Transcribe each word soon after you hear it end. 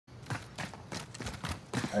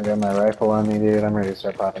I got my rifle on me, dude. I'm ready to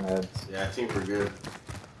start popping heads. Yeah, I think we're good.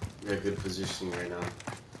 We got good positioning right now.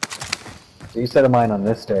 So you set a mine on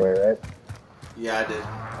this stairway, right? Yeah, I did.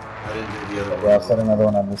 I didn't do the other one. Yeah, I'll set another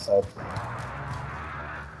one on this side.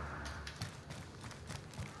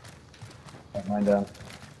 Got mine down.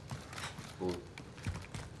 Cool.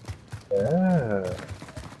 Yeah.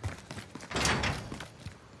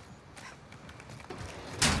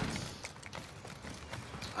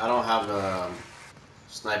 I don't have a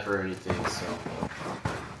sniper or anything, so.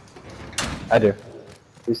 I do.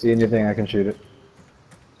 If you see anything, I can shoot it.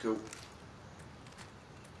 Cool.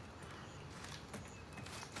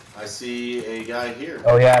 I see a guy here.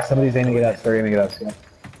 Oh yeah, somebody's aiming at us. They're aiming at us, yeah.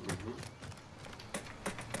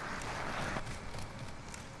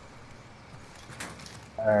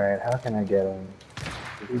 Alright, how can I get him?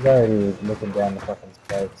 He's already looking down the fucking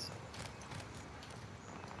spikes.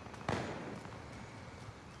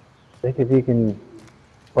 Think if you can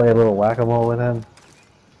play a little whack-a-mole with him,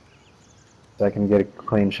 so I can get a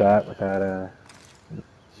clean shot without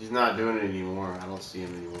He's not doing it anymore. I don't see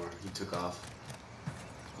him anymore. He took off.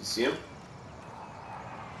 You see him?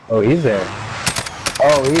 Oh, he's there.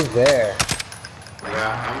 Oh, he's there.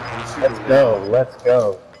 Yeah, I'm shooting. Let's go. Let's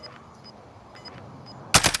go.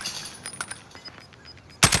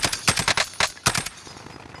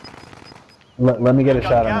 Let me get a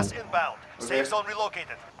shot on him. Inbound. Okay. Safe zone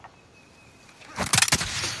relocated.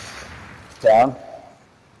 Down.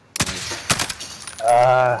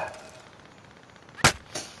 Oh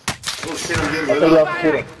shit, I'm getting lit up.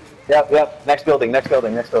 Shooting. Yep. Next building.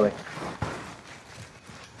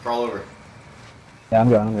 Crawl over. Yeah, I'm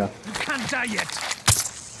going. You can't die yet.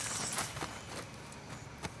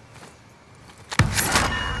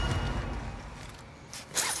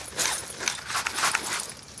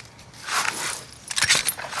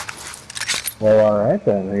 Well, alright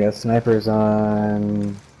then. I guess sniper's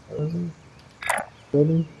on... What is it?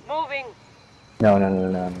 Building? Moving. No.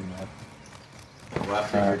 Well, I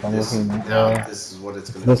figured I'm this, looking at now this is what it's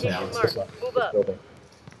going to this be one. down This to. one. Move This up. building.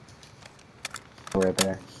 Right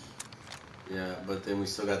there. Yeah, but then we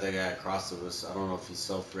still got that guy across of us. I don't know if he's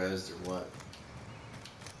self-resed or what.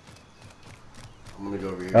 I'm going to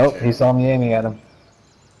go over here. Oh, he saw me aiming at him.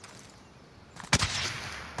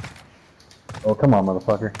 Oh, come on,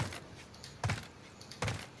 motherfucker.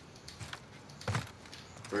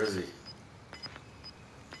 Where is he?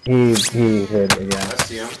 He hid again. I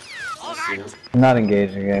see him. I'm not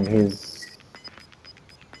engaging him. He's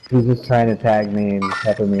just trying to tag me and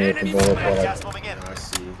pepper me with the Enemy bullets. movement. While Gas moving in. I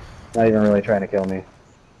see. not even really trying to kill me.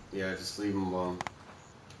 Yeah, just leave him alone.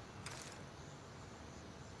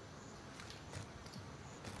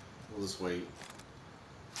 We'll just wait.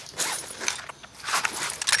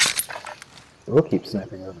 We'll keep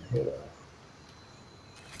sniping over here though.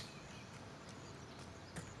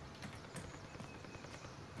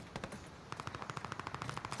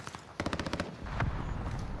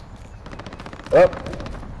 Oh!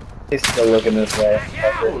 He's still looking this way.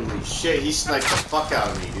 Holy shit, he sniped the fuck out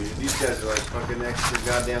of me, dude. These guys are like fucking extra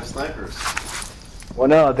goddamn snipers. Well,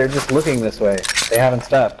 no, they're just looking this way. They haven't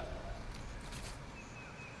stopped.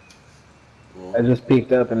 Well, I just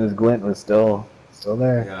peeked up and his glint was still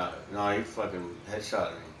there. yeah, no, he fucking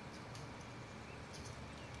headshot me.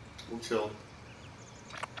 We'll chill.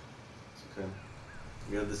 It's okay.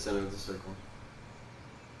 You're at the center of the circle.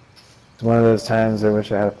 It's one of those times I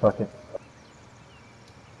wish I had a fucking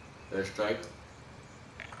Airstrike.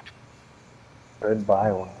 I'd buy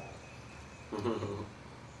one.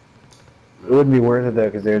 It wouldn't be worth it though,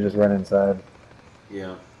 because they would just run inside.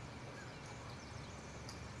 Yeah.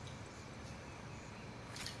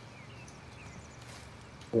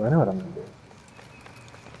 Ooh, I know what I'm gonna do.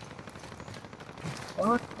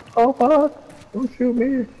 Fuck! Oh fuck! Don't shoot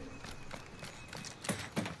me!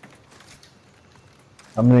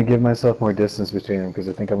 I'm gonna give myself more distance between them because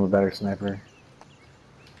I think I'm a better sniper.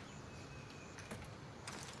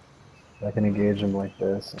 I can engage them like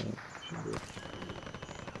this and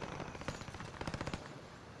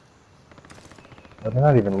oh, they're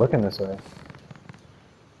not even looking this way.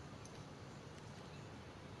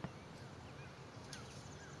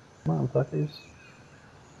 Come on, fuckers.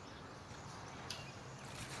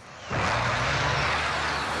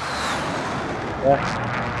 Yeah.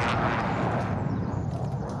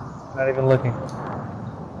 Not even looking.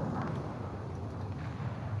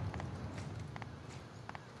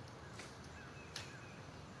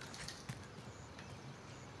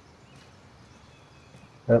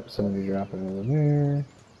 Yep, somebody dropping over there.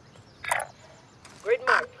 Grid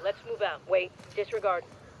marked. Let's move out. Wait. Disregard.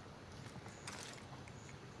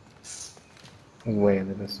 He's way in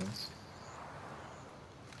the distance.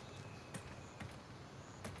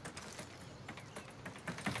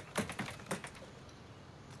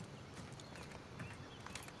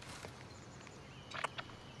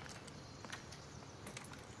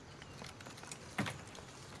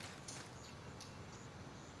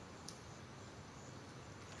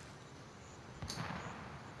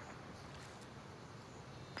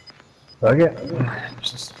 Fuck it.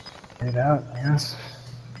 Just get it out, I guess.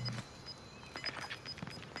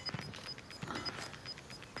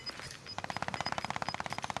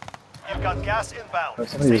 You've got gas inbound. Oh,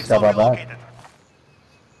 somebody just Safe got zone my back. relocated.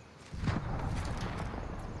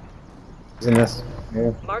 He's in this.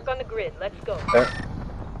 Yeah. Mark on the grid. Let's go. There.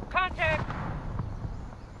 Contact!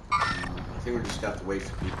 I think we just got to wait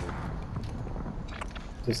for people.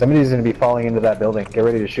 So somebody's gonna be falling into that building. Get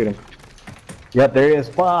ready to shoot him. Yep, there he is.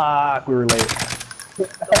 Fuck, we were late.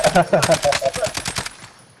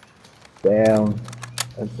 Damn.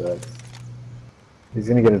 That sucks. He's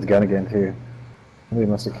gonna get his gun again too. Somebody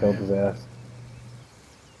must have killed his ass.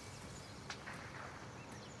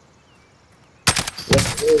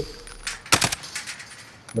 Yep.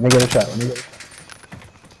 Let me get a shot. Let me get.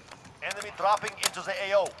 Enemy dropping into the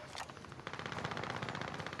AO.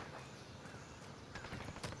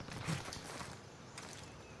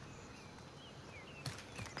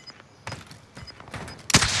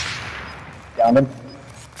 Down him.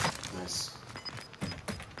 Nice.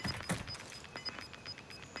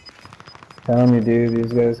 Telling you, dude,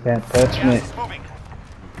 these guys can't touch me. Gas is moving.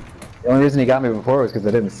 The only reason he got me before was because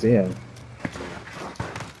I didn't see him.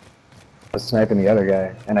 I was sniping the other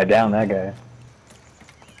guy, and I downed that guy.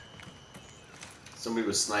 Somebody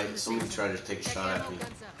was sniping. Somebody tried to take a shot at me.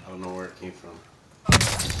 I don't know where it came from.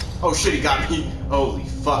 Oh shit, he got me. Holy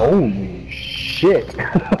fuck. Holy shit!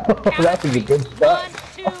 That was a good shot. 1,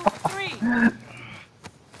 2, 3.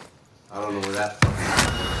 I don't know where that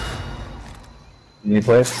fucking. You need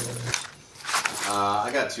place?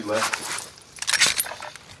 I got 2 left.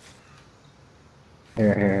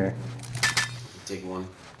 Here. Take 1.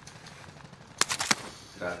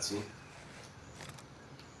 Grazie.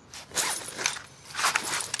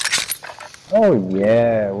 Oh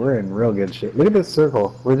yeah, we're in real good shape. Look at this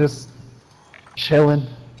circle. We're just chilling,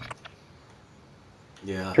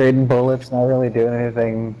 Yeah. trading bullets, not really doing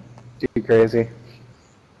anything too crazy.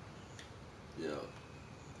 Yeah.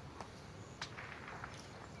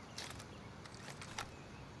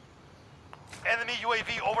 Enemy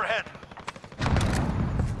UAV overhead.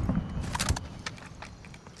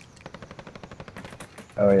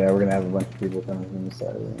 Oh yeah, we're gonna have a bunch of people coming from the side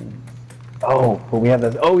of the room. Oh, but we have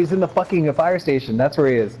this. Oh, he's in the fucking fire station. That's where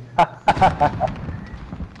he is.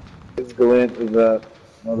 His glint is up,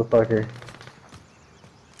 motherfucker.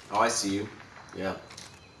 Oh, I see you. Yeah.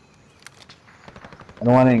 I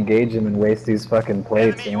don't want to engage him and waste these fucking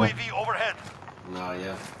plates. Enemy You know? UAV overhead. No,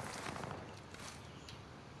 yeah.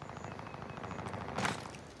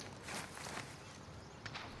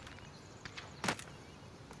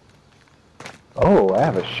 Oh, I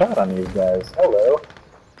have a shot on these guys. Hello.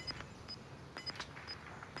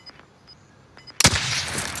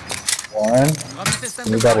 One. Give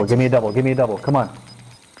me a double, give me a double, give me a double. Come on.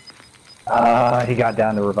 He got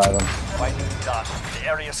down to revive him. Fighting done. The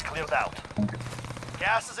area is cleared out.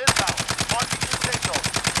 Gas is inbound. Marking new safe zone.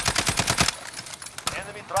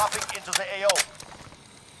 Enemy dropping into the AO.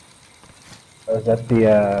 Oh, is that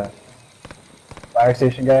the fire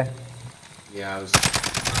station guy? Yeah, I was.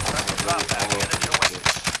 Drop back. Get it your way.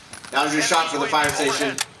 That was your shot for the fire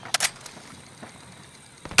station.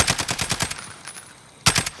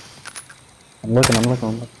 I'm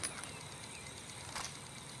looking.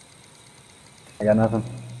 I got nothing.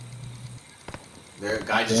 Their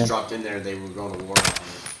guy just dropped in there. They were going to war on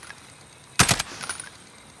it.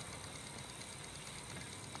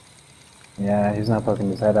 Yeah, he's not poking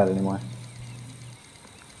his head out anymore.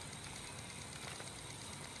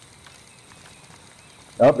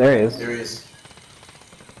 Oh, there he is. There he is.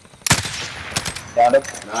 Got him.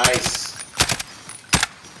 Nice.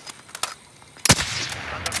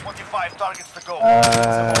 Under 25 targets to go.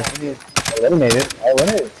 I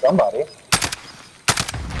eliminated somebody.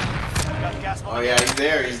 Got gas Oh yeah, he's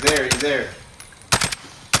there.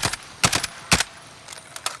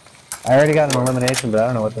 I already got an elimination, but I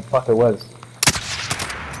don't know what the fuck it was.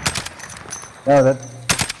 No, that.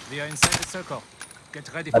 We are inside the circle.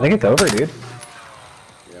 Get ready. I think it's over, dude.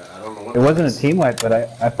 Yeah, I don't know what. It wasn't a team wipe, but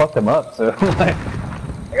I fucked him up, so like,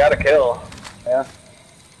 I got a kill. Yeah.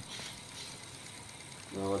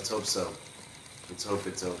 Well, let's hope so. Let's hope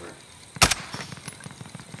it's over.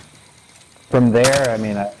 From there, I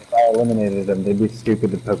mean, if I eliminated them, they'd be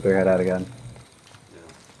stupid to poke their head out again. Yeah.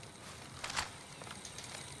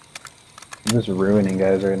 I'm just ruining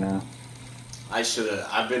guys right now. I should have.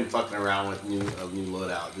 I've been fucking around with new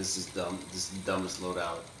loadout. This is dumb. This is the dumbest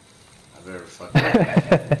loadout I've ever fucking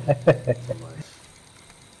had in my life.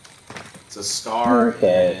 It's a Scar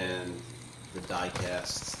Okay. and the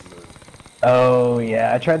diecast. Oh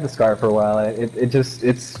yeah, I tried the Scar for a while.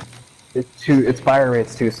 It's fire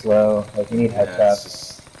rate's too slow. Like you need Yeah, headshots. it's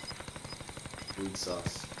just, Food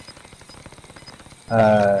sauce.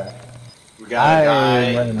 We got a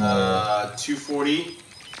I'm guy 240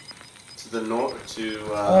 to the north to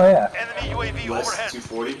oh yeah. Enemy UAV west overhead.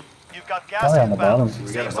 240. You've got gas Probably on the inbound. bottom.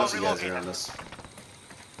 We got a Safe bunch zone of guys relocated. around us.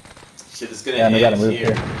 Shit, it's gonna Yeah, and we end gotta move here.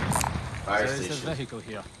 here. Fire There is a station. vehicle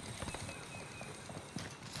here.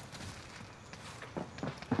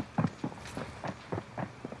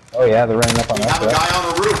 Oh yeah, they're running up on We us. have a Yep. guy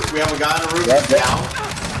on the roof. We have a guy on the roof Yep, yep.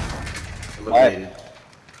 down. Eliminated.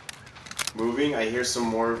 Moving. I hear some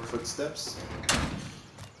more footsteps.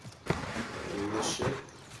 In this shit.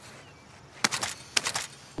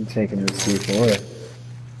 I'm taking this C4.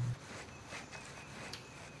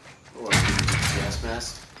 Oh, I need a gas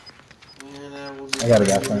mask. And we'll just I got a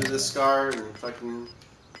gas give mask. you the scar and fucking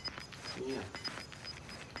yeah.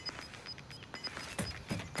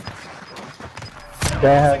 Guy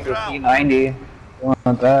has a P90. You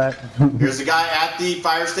want that? There's a guy at the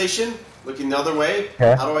fire station looking the other way.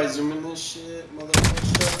 Okay. How do I zoom in this shit,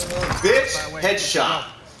 motherfucker? Bitch! Headshot.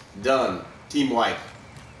 Done. Team wipe.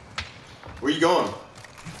 Where you going? Oh,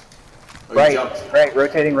 you Right, jumped. right,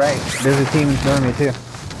 rotating right. There's a team ignoring me too.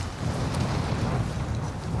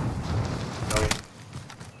 Oh,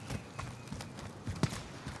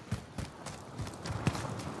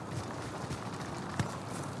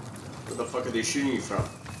 where the fuck are they shooting you from?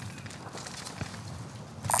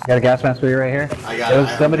 Got a gas mask for you right here. I got There it.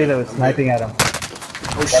 was somebody that was I'm sniping at him.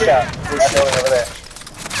 Oh Watch shit! out. Oh That shit! building over there.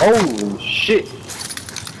 Oh shit!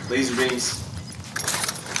 Laser beams.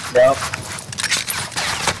 Yep.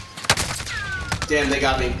 Damn, they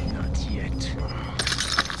got me. Not yet.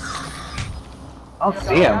 I'll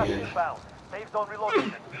see him. Gas inbound. Safe zone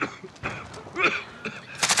relocated.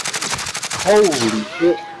 Holy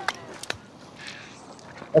shit!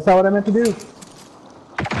 That's not what I meant to do.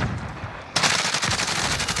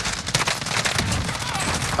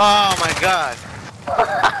 Oh my god.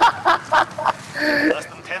 Less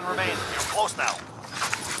than 10 remain. You're close now.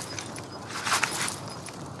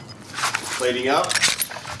 Plating up.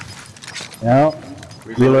 No.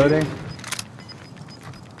 Reloading.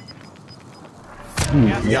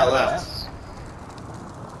 What you got left?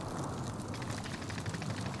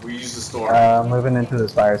 We use the storm. Moving into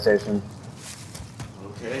this fire station.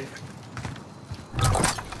 Okay.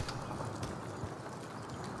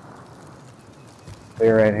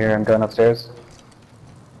 Clear right here. I'm going upstairs.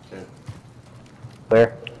 Okay.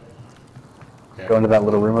 Clear. Okay. Go into that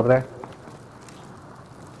little room over there.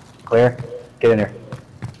 Clear. Get in here.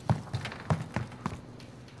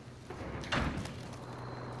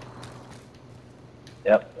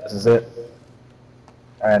 Yep, this is it.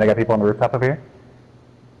 Alright, I got people on the rooftop over here.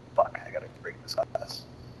 Fuck, I gotta break this glass.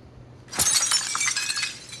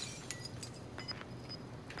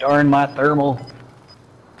 Darn my thermal.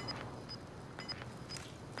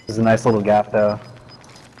 This is a nice little gap though.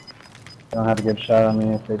 They don't have a good shot on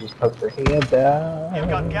me if they just poke their head You've got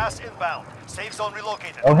down. gas inbound. Safe zone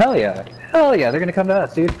relocated. Oh hell yeah. Hell yeah, they're gonna come to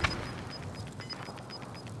us, dude.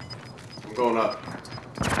 I'm going up.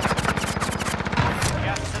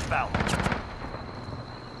 Gas is inbound.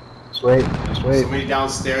 Just wait, just wait. Somebody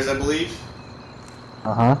downstairs, I believe.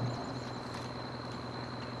 Uh-huh.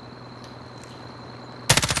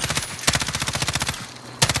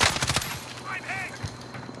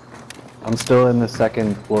 I'm still in the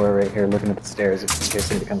second floor right here looking at the stairs in case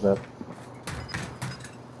somebody comes up.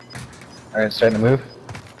 Alright, starting to move.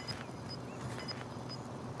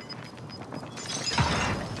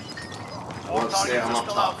 Four I'm upstairs, targets I'm are up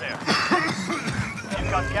still top. out there.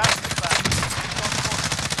 You've got gas inbound.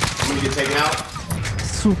 Somebody get taken out.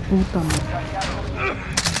 Su puta madre.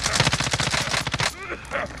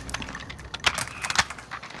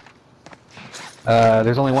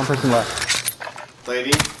 There's only one person left.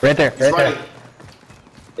 Lady. Right there, He's right running.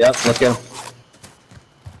 there. Yep, let's go.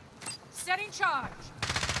 Setting charge.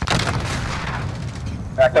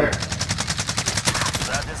 Back Where? up.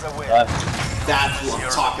 That is a win. That's what I'm You're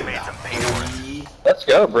talking made about. to pay for it. Baby. Let's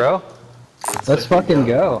go, bro. Let's fucking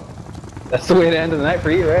go. That's the way to end the night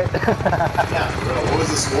for you, right? Yeah, bro. What was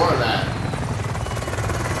the score of that?